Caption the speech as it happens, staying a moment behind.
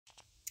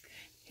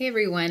Hey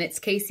everyone, it's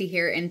Casey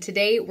here, and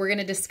today we're going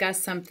to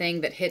discuss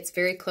something that hits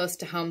very close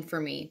to home for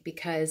me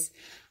because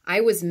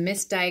I was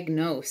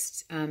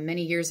misdiagnosed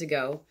many years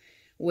ago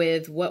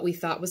with what we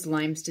thought was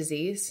Lyme's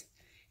disease,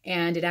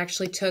 and it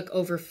actually took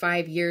over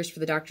 5 years for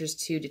the doctors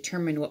to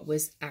determine what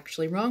was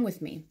actually wrong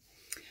with me.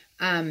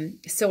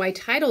 So I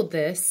titled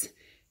this,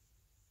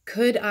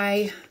 Could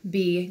I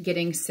Be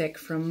Getting Sick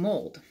from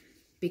Mold?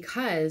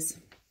 Because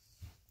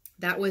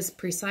that was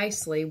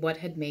precisely what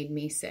had made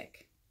me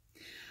sick.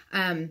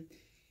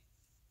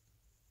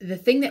 The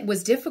thing that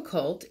was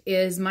difficult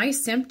is my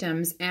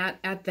symptoms.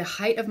 At the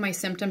height of my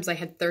symptoms, I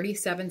had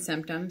 37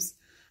 symptoms,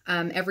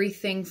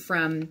 everything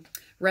from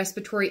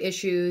respiratory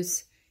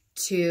issues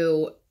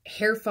to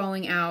hair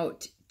falling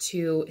out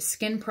to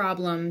skin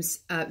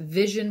problems,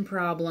 vision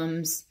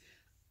problems,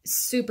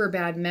 super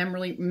bad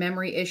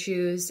memory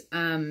issues,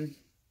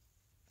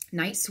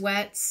 night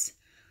sweats,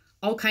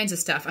 all kinds of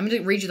stuff. I'm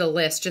going to read you the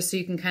list just so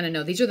you can kind of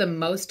know. These are the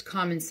most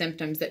common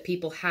symptoms that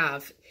people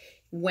have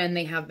when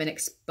they have been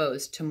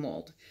exposed to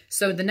mold.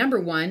 So the number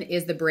one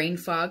is the brain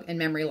fog and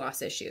memory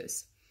loss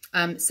issues.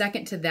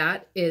 Second to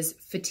that is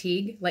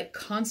fatigue, like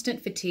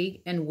constant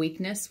fatigue and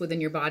weakness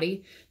within your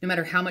body. No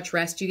matter how much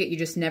rest you get, you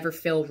just never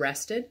feel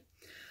rested.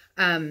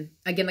 Again,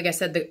 like I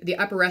said, the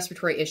upper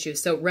respiratory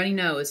issues. So runny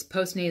nose,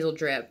 postnasal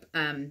drip,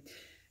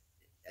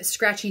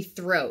 scratchy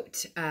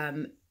throat,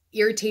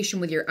 irritation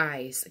with your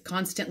eyes,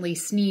 constantly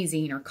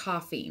sneezing or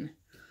coughing.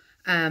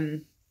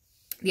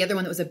 The other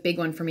one that was a big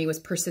one for me was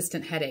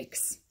persistent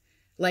headaches.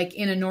 Like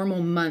in a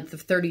normal month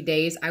of 30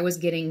 days, I was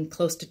getting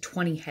close to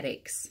 20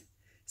 headaches.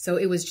 So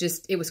it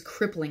was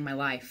crippling my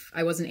life.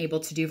 I wasn't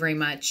able to do very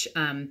much.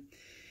 And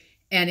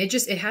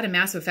it had a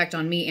massive effect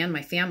on me and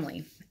my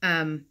family.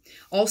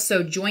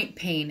 Also joint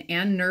pain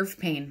and nerve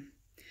pain,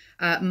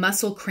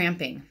 muscle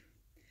cramping,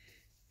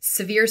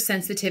 severe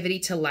sensitivity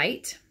to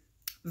light,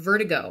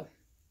 vertigo,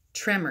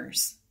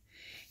 tremors,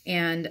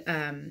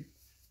 and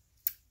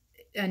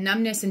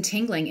numbness and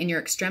tingling in your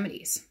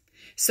extremities.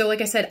 So like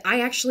I said,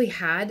 I actually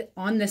had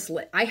on this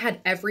list, I had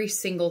every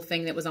single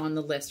thing that was on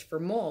the list for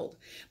mold.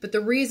 But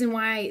the reason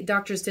why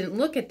doctors didn't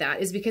look at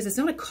that is because it's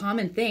not a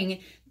common thing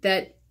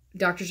that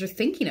doctors are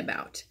thinking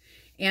about.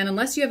 And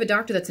unless you have a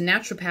doctor that's a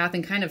naturopath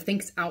and kind of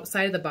thinks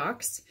outside of the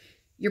box,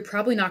 you're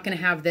probably not going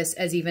to have this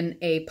as even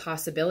a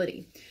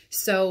possibility.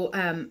 So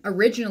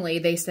originally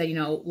they said,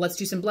 let's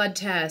do some blood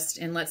tests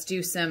and let's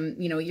do some,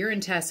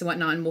 urine tests and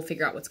whatnot, and we'll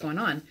figure out what's going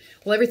on.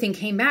 Well, everything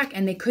came back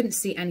and they couldn't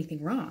see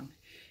anything wrong.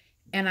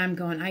 And I'm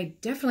going, I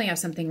definitely have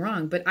something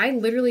wrong. But I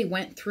literally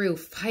went through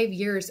 5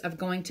 years of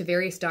going to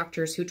various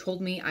doctors who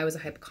told me I was a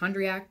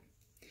hypochondriac,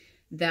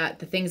 that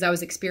the things I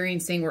was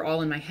experiencing were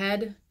all in my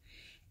head.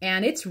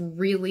 And it's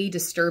really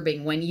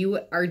disturbing when you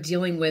are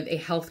dealing with a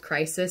health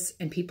crisis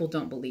and people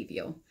don't believe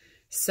you.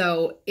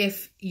 So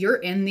if you're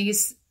in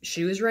these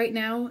shoes right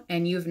now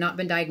and you've not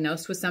been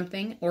diagnosed with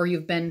something, or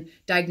you've been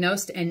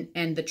diagnosed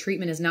and the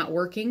treatment is not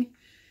working,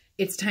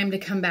 it's time to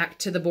come back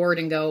to the board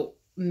and go,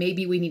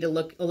 maybe we need to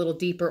look a little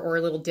deeper or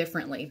a little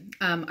differently.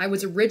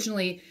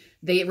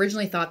 They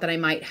originally thought that I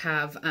might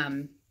have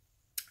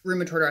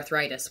rheumatoid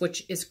arthritis,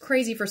 which is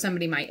crazy for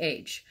somebody my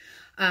age.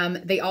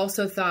 They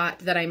also thought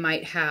that I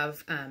might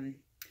have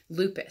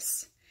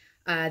lupus.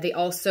 They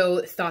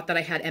also thought that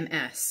I had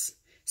MS.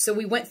 So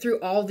we went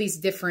through all these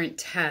different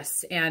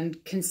tests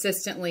and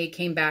consistently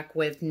came back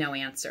with no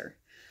answer.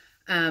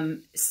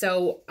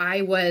 So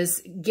I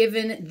was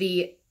given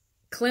the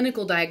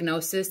clinical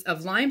diagnosis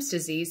of Lyme's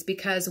disease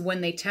because when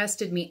they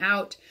tested me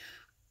out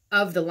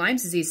of the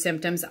Lyme's disease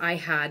symptoms, I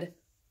had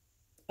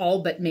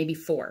all but maybe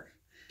 4.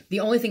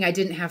 The only thing I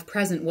didn't have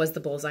present was the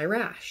bullseye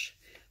rash.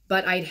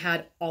 But I'd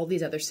had all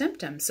these other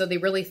symptoms. So they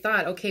really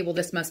thought, okay, well,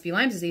 this must be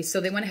Lyme's disease. So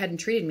they went ahead and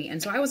treated me.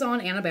 And so I was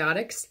on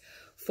antibiotics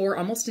for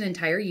almost an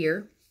entire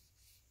year.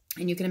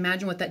 And you can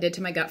imagine what that did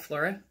to my gut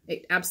flora.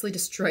 It absolutely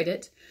destroyed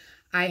it.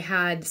 I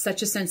had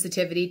such a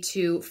sensitivity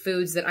to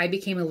foods that I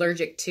became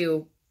allergic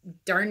to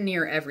darn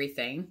near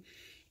everything.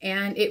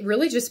 And it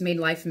really just made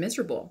life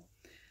miserable.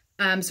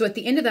 So at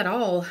the end of that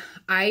all,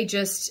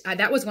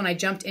 that was when I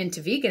jumped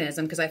into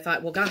veganism because I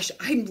thought, well, gosh,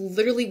 I'm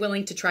literally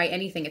willing to try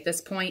anything at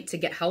this point to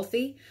get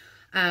healthy.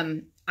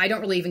 I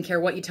don't really even care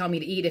what you tell me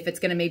to eat. If it's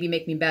going to maybe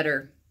make me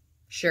better,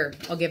 sure,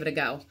 I'll give it a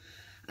go.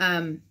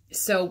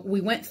 So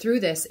we went through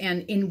this,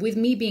 and with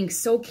me being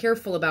so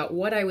careful about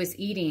what I was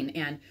eating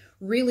and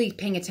really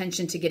paying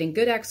attention to getting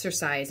good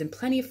exercise and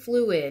plenty of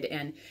fluid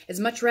and as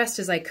much rest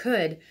as I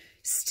could,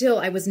 still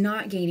I was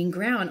not gaining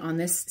ground on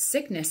this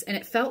sickness. And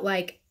it felt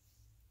like,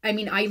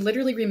 I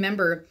literally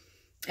remember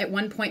at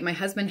one point my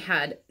husband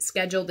had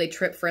scheduled a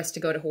trip for us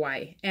to go to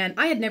Hawaii. And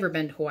I had never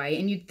been to Hawaii.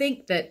 And you'd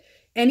think that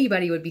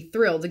anybody would be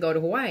thrilled to go to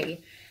Hawaii.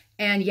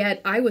 And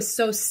yet I was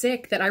so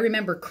sick that I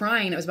remember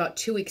crying. It was about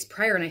 2 weeks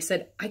prior. And I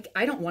said,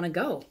 I don't want to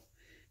go.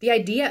 The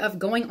idea of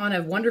going on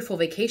a wonderful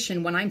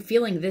vacation when I'm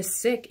feeling this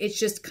sick, it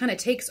just kind of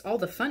takes all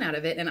the fun out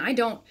of it. And I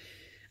don't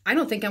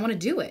think I want to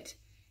do it.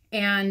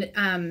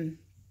 And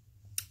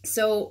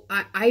So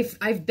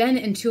I've been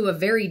into a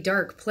very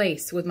dark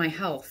place with my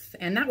health.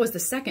 And that was the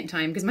second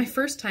time, because my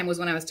first time was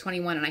when I was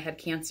 21 and I had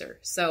cancer.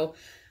 So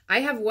I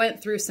have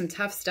went through some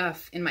tough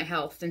stuff in my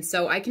health. And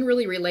so I can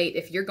really relate.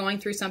 If you're going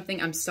through something,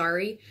 I'm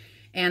sorry.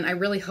 And I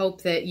really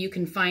hope that you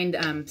can find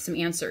some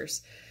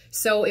answers.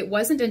 So it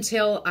wasn't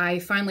until I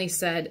finally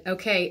said,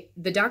 okay,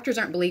 the doctors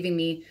aren't believing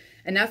me.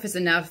 Enough is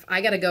enough.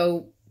 I got to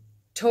go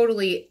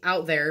totally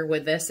out there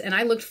with this. And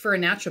I looked for a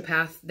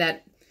naturopath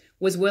that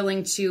was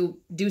willing to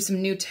do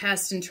some new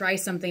tests and try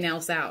something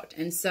else out.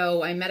 And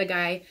so I met a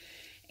guy,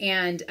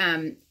 and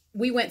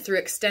we went through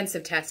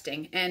extensive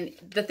testing. And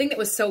the thing that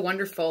was so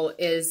wonderful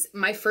is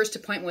my first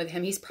appointment with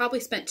him, he's probably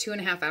spent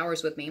 2.5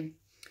 hours with me.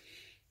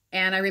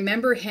 And I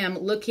remember him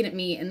looking at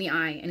me in the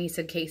eye, and he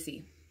said,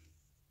 Casey,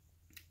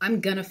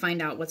 I'm going to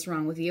find out what's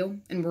wrong with you,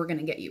 and we're going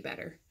to get you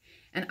better.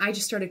 And I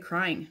just started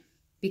crying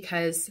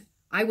because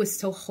I was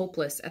so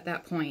hopeless at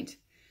that point.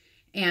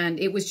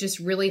 And it was just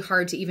really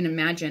hard to even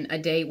imagine a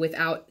day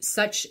without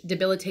such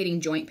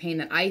debilitating joint pain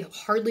that I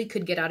hardly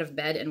could get out of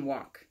bed and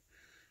walk.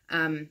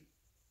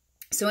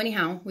 So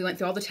anyhow, we went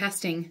through all the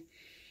testing,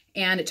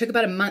 and it took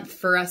about a month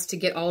for us to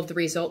get all of the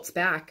results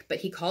back.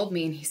 But he called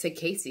me and he said,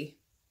 Casey,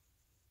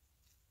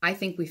 I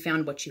think we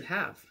found what you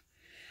have.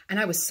 And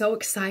I was so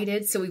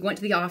excited. So we went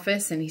to the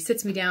office, and he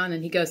sits me down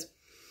and he goes,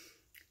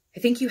 I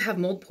think you have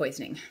mold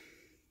poisoning.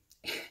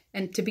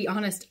 And to be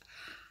honest,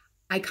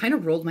 I kind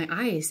of rolled my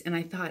eyes and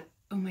I thought,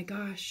 oh my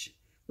gosh,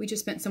 we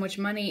just spent so much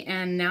money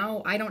and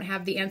now I don't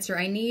have the answer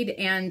I need.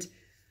 And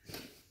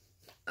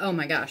oh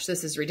my gosh,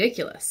 this is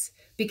ridiculous.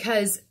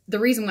 Because the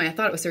reason why I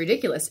thought it was so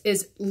ridiculous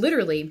is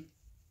literally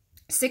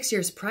 6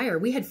 years prior,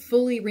 we had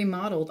fully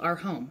remodeled our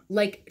home,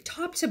 like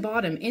top to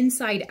bottom,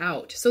 inside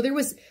out. So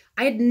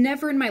I had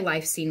never in my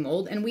life seen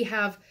mold, and we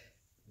have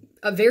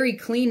a very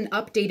clean,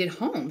 updated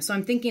home. So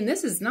I'm thinking,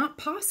 this is not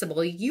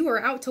possible. You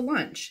are out to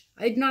lunch.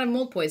 I did not have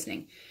mold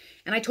poisoning.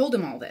 And I told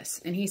him all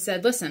this, and he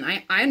said, listen,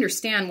 I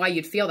understand why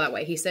you'd feel that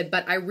way. He said,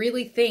 but I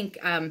really think,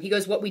 he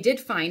goes, what we did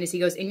find is, he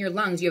goes, in your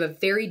lungs, you have a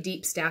very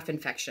deep staph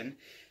infection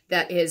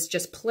that has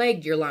just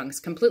plagued your lungs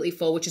completely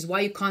full, which is why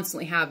you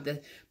constantly have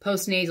the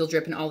post-nasal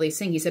drip and all these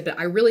things. He said, but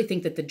I really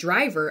think that the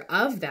driver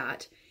of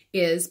that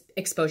is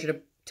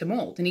exposure to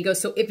mold. And he goes,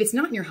 so if it's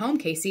not in your home,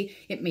 Casey,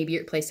 it may be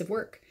your place of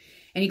work.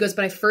 And he goes,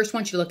 but I first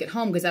want you to look at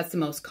home because that's the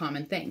most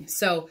common thing.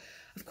 So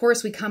of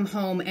course, we come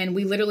home and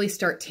we literally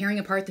start tearing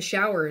apart the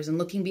showers and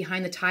looking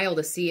behind the tile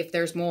to see if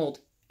there's mold,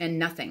 and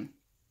nothing.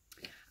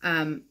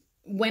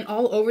 Went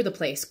all over the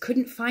place,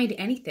 couldn't find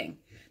anything.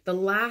 The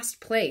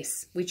last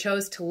place we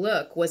chose to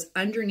look was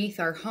underneath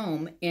our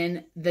home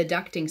in the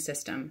ducting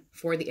system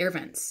for the air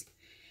vents.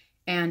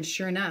 And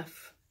sure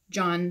enough,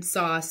 John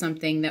saw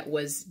something that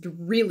was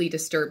really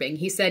disturbing.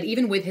 He said,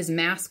 even with his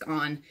mask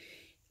on,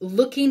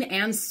 looking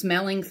and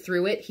smelling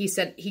through it,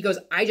 he goes,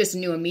 I just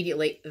knew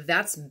immediately,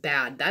 that's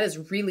bad. That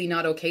is really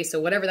not okay. So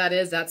whatever that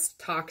is, that's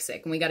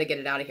toxic, and we got to get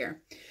it out of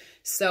here.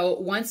 So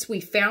once we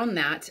found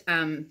that,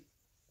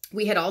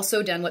 we had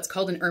also done what's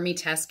called an ERMI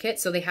test kit.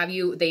 So they have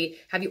you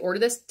order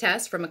this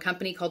test from a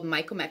company called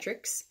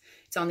Mycometrics.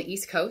 It's on the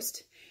East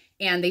Coast.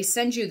 And they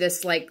send you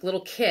this like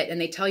little kit,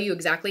 and they tell you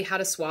exactly how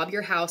to swab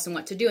your house and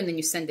what to do, and then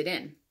you send it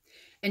in.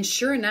 And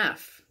sure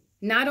enough,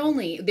 not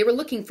only, they were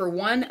looking for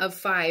 1 of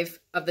 5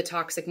 of the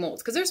toxic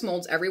molds, because there's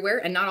molds everywhere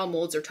and not all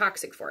molds are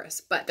toxic for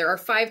us, but there are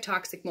 5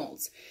 toxic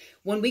molds.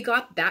 When we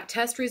got that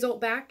test result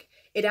back,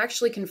 it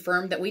actually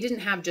confirmed that we didn't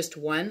have just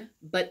 1,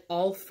 but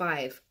all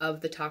 5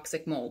 of the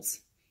toxic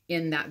molds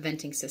in that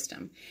venting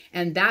system.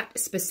 And that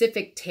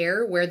specific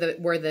tear where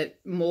the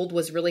mold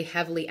was really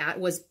heavily at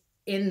was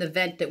in the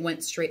vent that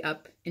went straight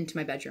up into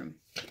my bedroom.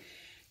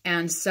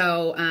 And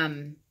so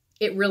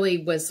it really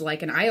was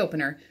like an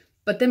eye-opener.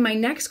 But then my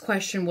next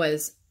question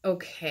was,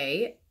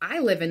 okay, I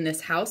live in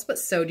this house, but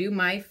so do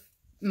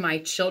my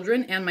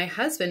children and my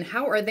husband.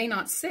 How are they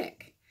not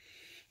sick?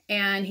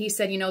 And he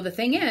said, you know, the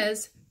thing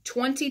is,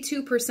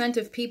 22%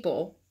 of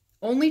people,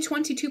 only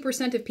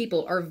 22% of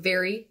people are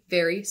very,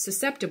 very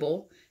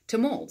susceptible to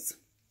molds.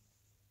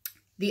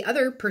 The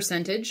other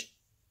percentage,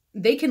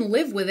 they can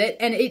live with it,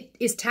 and it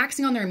is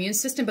taxing on their immune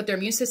system, but their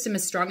immune system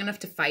is strong enough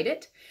to fight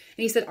it.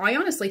 And he said, I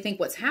honestly think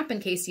what's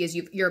happened, Casey, is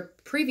you're a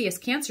previous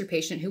cancer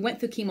patient who went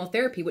through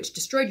chemotherapy, which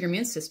destroyed your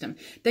immune system.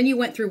 Then you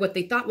went through what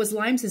they thought was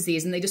Lyme's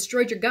disease, and they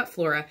destroyed your gut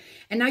flora.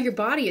 And now your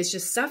body is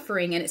just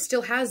suffering, and it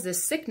still has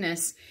this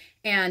sickness,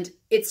 and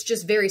it's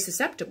just very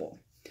susceptible.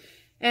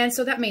 And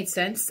so that made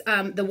sense.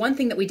 The one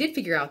thing that we did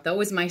figure out,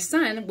 though, is my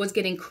son was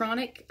getting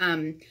chronic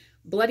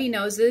bloody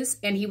noses,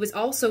 and he was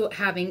also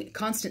having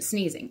constant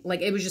sneezing.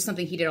 Like, it was just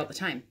something he did all the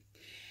time.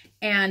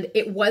 And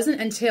it wasn't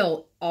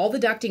until all the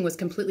ducting was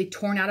completely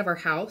torn out of our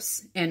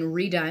house and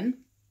redone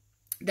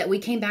that we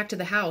came back to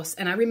the house.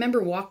 And I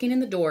remember walking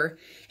in the door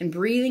and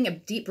breathing a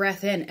deep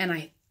breath in,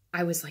 and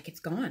I was like, it's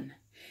gone.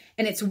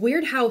 And it's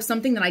weird how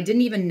something that I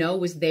didn't even know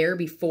was there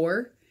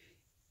before,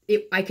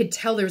 I could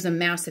tell there was a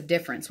massive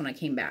difference when I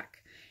came back.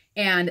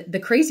 And the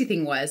crazy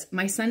thing was,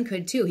 my son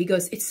could too. He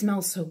goes, it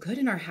smells so good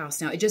in our house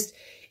now.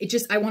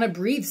 I want to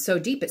breathe so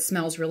deep. It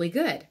smells really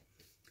good.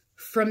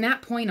 From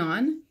that point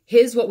on,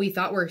 what we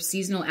thought were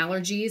seasonal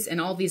allergies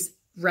and all these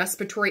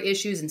respiratory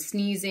issues and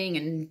sneezing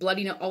and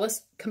bloody nose, all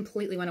this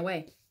completely went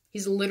away.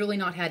 He's literally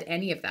not had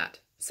any of that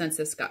since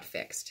this got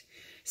fixed.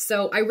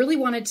 So I really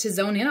wanted to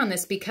zone in on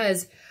this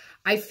because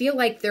I feel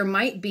like there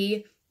might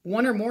be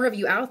one or more of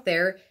you out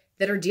there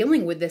that are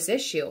dealing with this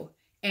issue.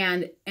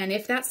 And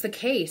if that's the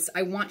case,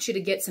 I want you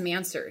to get some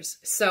answers.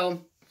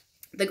 So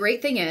the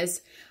great thing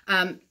is,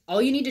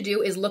 all you need to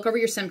do is look over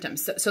your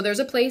symptoms. So there's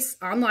a place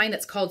online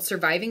that's called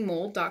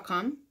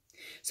survivingmold.com.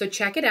 So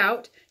check it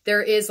out.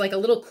 There is like a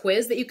little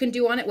quiz that you can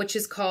do on it, which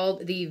is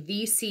called the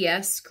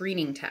VCS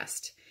screening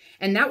test.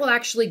 And that will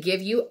actually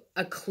give you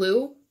a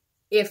clue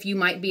if you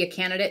might be a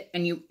candidate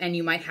and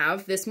you might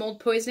have this mold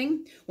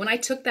poisoning. When I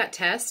took that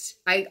test,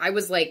 I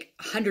was like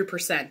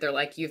 100%. They're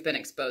like, you've been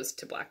exposed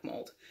to black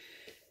mold.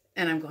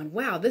 And I'm going,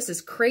 wow, this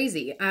is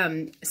crazy.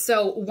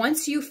 So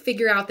once you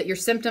figure out that your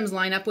symptoms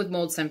line up with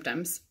mold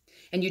symptoms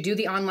and you do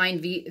the online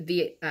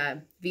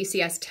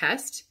VCS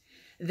test,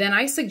 then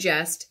I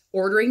suggest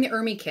ordering the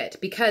ERMI kit,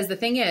 because the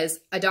thing is,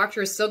 a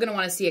doctor is still going to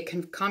want to see a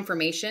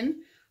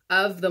confirmation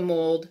of the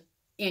mold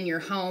in your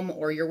home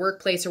or your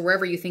workplace or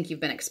wherever you think you've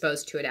been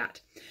exposed to it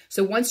at.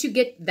 So once you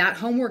get that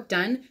homework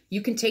done,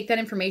 you can take that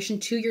information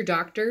to your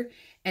doctor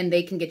and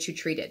they can get you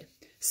treated.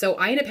 So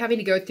I ended up having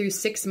to go through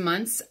 6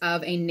 months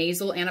of a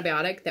nasal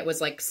antibiotic that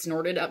was like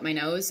snorted up my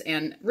nose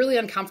and really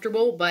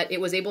uncomfortable, but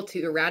it was able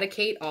to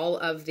eradicate all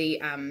of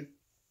the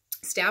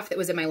staph that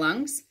was in my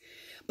lungs.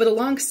 But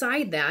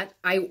alongside that,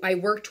 I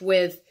worked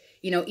with,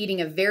 eating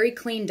a very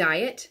clean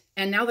diet.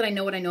 And now that I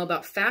know what I know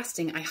about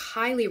fasting, I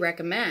highly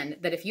recommend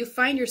that if you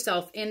find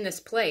yourself in this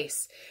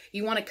place,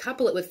 you want to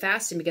couple it with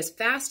fasting, because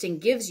fasting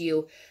gives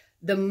you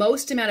the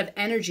most amount of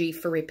energy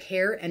for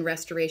repair and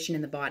restoration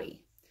in the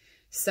body.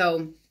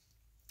 So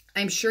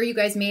I'm sure you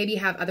guys maybe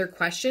have other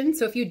questions.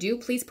 So if you do,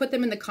 please put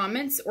them in the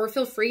comments, or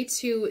feel free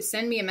to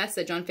send me a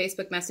message on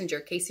Facebook Messenger,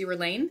 Casey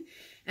Verlaine,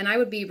 and I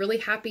would be really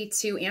happy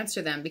to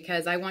answer them,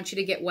 because I want you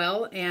to get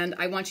well and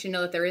I want you to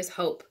know that there is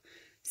hope.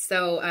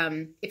 So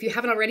if you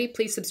haven't already,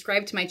 please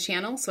subscribe to my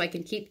channel so I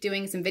can keep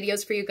doing some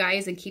videos for you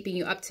guys and keeping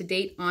you up to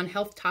date on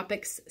health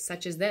topics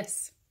such as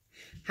this.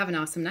 Have an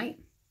awesome night.